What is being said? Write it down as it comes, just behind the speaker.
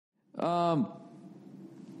I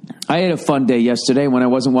had a fun day yesterday when I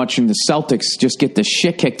wasn't watching the Celtics just get the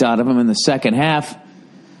shit kicked out of them in the second half.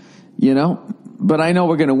 You know? But I know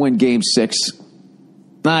we're going to win Game 6.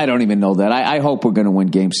 I don't even know that. I hope we're going to win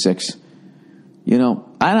Game 6. You know?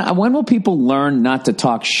 When will people learn not to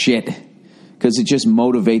talk shit? Because it just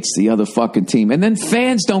motivates the other fucking team. And then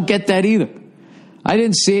fans don't get that either. I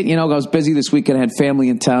didn't see it. You know, I was busy this weekend. I had family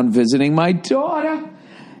in town visiting my daughter.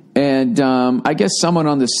 And I guess someone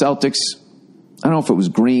on the Celtics, I don't know if it was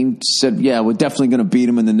Green, said, yeah, we're definitely going to beat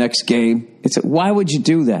them in the next game. It's why would you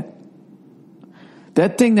do that?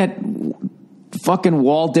 That thing that fucking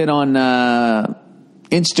Wall did on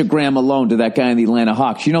Instagram alone to that guy in the Atlanta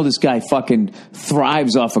Hawks. You know this guy fucking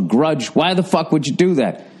thrives off a grudge. Why the fuck would you do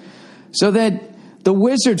that? So that the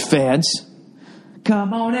Wizard fans,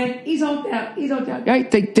 come on in, he's on down.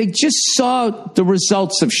 Right? They just saw the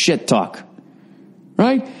results of shit talk.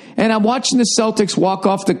 Right? And I'm watching the Celtics walk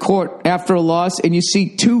off the court after a loss, and you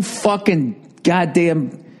see two fucking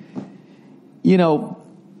goddamn, you know,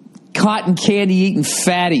 cotton candy eating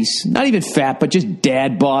fatties. Not even fat, but just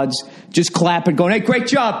dad bods. Just clapping, going, hey, great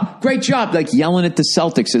job. Like yelling at the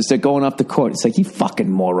Celtics as they're going off the court. It's like, you fucking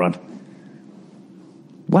moron.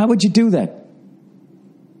 Why would you do that?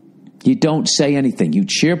 You don't say anything. You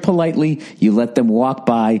cheer politely, you let them walk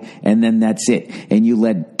by, and then that's it. And you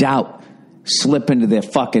let doubt slip into their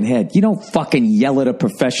fucking head. You don't fucking yell at a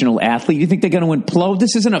professional athlete. You think they're going to implode?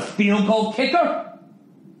 This isn't a field goal kicker.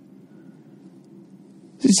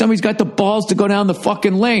 Somebody's got the balls to go down the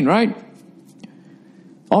fucking lane, right?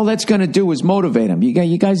 All that's going to do is motivate them.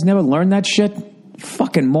 You guys never learn that shit?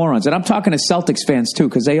 Fucking morons. And I'm talking to Celtics fans, too,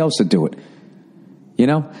 because they also do it. You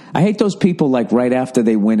know? I hate those people, like, right after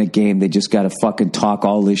they win a game, they just got to fucking talk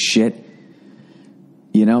all this shit.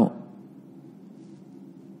 You know?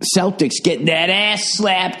 Celtics getting that ass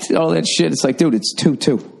slapped. All that shit. It's like, dude, it's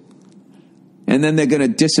 2-2. And then they're going to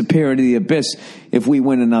disappear into the abyss if we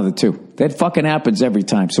win another 2. That fucking happens every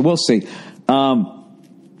time. So we'll see. I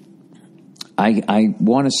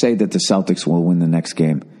want to say that the Celtics will win the next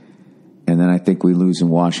game. And then I think we lose in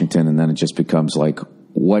Washington. And then it just becomes like,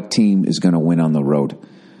 what team is going to win on the road?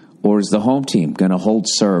 Or is the home team going to hold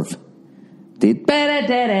serve? What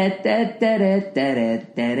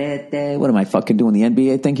am I fucking doing, the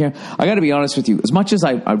NBA thing here? I got to be honest with you. As much as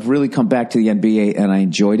I've really come back to the NBA and I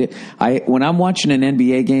enjoyed it, when I'm watching an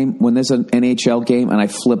NBA game, when there's an NHL game and I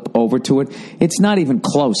flip over to it, it's not even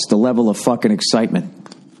close, the level of fucking excitement.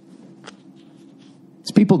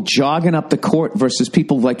 It's people jogging up the court versus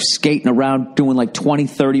people like skating around doing like 20,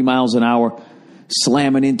 30 miles an hour,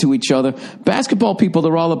 slamming into each other. Basketball people,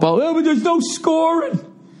 they're all about, oh, but there's no scoring.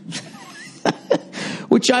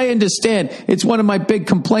 Which I understand. It's one of my big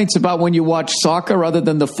complaints about when you watch soccer other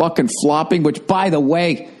than the fucking flopping, which, by the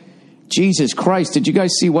way, Jesus Christ, did you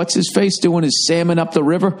guys see what's his face doing his salmon up the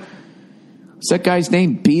river? What's that guy's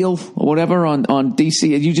name? Beal or whatever on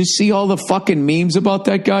DC? You just see all the fucking memes about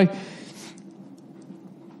that guy?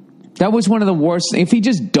 That was one of the worst. If he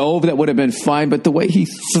just dove, that would have been fine. But the way he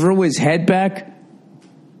threw his head back,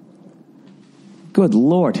 good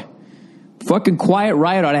Lord. Fucking Quiet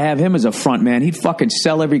Riot ought to have him as a front man. He'd fucking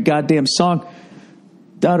sell every goddamn song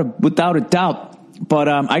without a doubt. But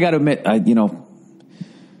I got to admit,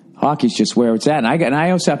 hockey's just where it's at. And I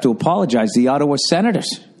also have to apologize to the Ottawa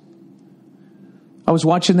Senators. I was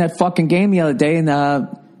watching that fucking game the other day, and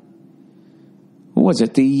who was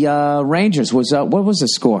it? The Rangers was what was the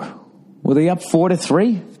score? Were they up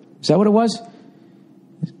 4-3? Is that what it was?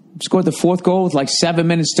 Scored the fourth goal with like 7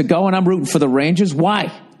 minutes to go, and I'm rooting for the Rangers.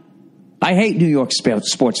 Why? I hate New York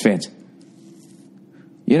sports fans.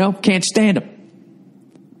 You know, can't stand them.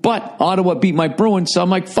 But Ottawa beat my Bruins, so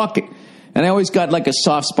I'm like, fuck it. And I always got like a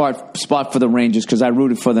soft spot for the Rangers because I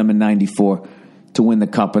rooted for them in '94 to win the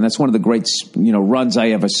cup, and that's one of the great runs I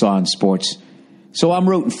ever saw in sports. So I'm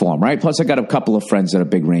rooting for them, right? Plus, I got a couple of friends that are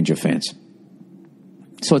big Ranger fans.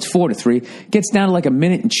 So it's 4-3. Gets down to like a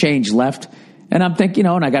minute and change left, and I'm thinking,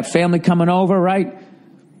 and I got family coming over, right?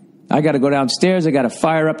 I got to go downstairs. I got to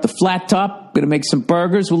fire up the flat top. Going to make some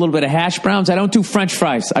burgers with a little bit of hash browns. I don't do French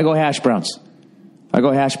fries. I go hash browns. I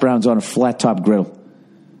go hash browns on a flat top grill.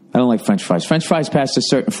 I don't like French fries. French fries past a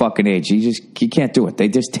certain fucking age. You can't do it. They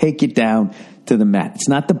just take you down to the mat. It's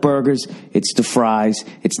not the burgers. It's the fries.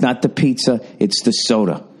 It's not the pizza. It's the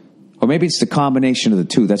soda. Or maybe it's the combination of the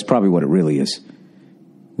two. That's probably what it really is.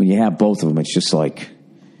 When you have both of them, it's just like,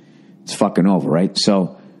 it's fucking over, right?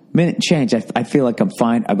 So, minute and change. I feel like I'm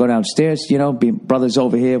fine. I go downstairs, brothers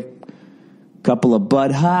over here, couple of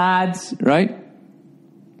Bud Hards, right?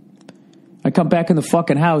 I come back in the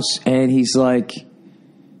fucking house, and he's like,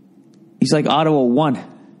 Ottawa won.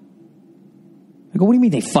 I go, what do you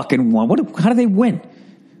mean they fucking won? How did they win?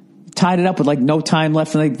 Tied it up with like no time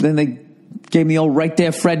left, and then they gave me the old right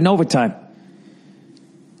there, Fred, in overtime.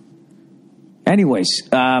 Anyways,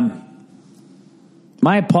 my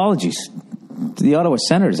apologies to the Ottawa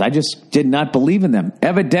Senators. I just did not believe in them.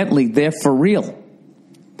 Evidently, they're for real.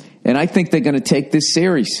 And I think they're going to take this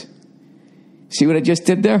series. See what I just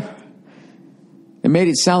did there? It made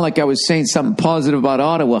it sound like I was saying something positive about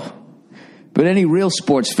Ottawa. But any real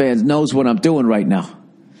sports fans knows what I'm doing right now.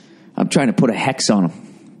 I'm trying to put a hex on them.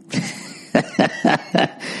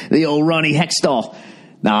 The old Ronnie Hextall.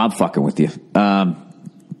 No, I'm fucking with you. I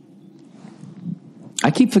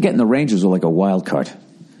keep forgetting the Rangers are like a wild card.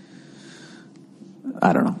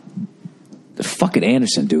 I don't know. The fucking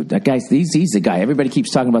Anderson dude. That guy, he's the guy. Everybody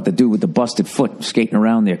keeps talking about the dude with the busted foot skating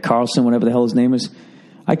around there. Carlson, whatever the hell his name is.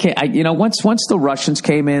 Once the Russians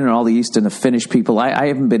came in and all the East and the Finnish people, I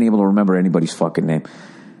haven't been able to remember anybody's fucking name.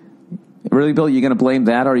 Really, Bill, you're going to blame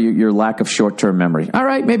that or your lack of short-term memory? All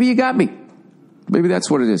right, maybe you got me. Maybe that's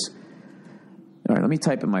what it is. All right, let me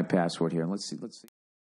type in my password here. Let's see.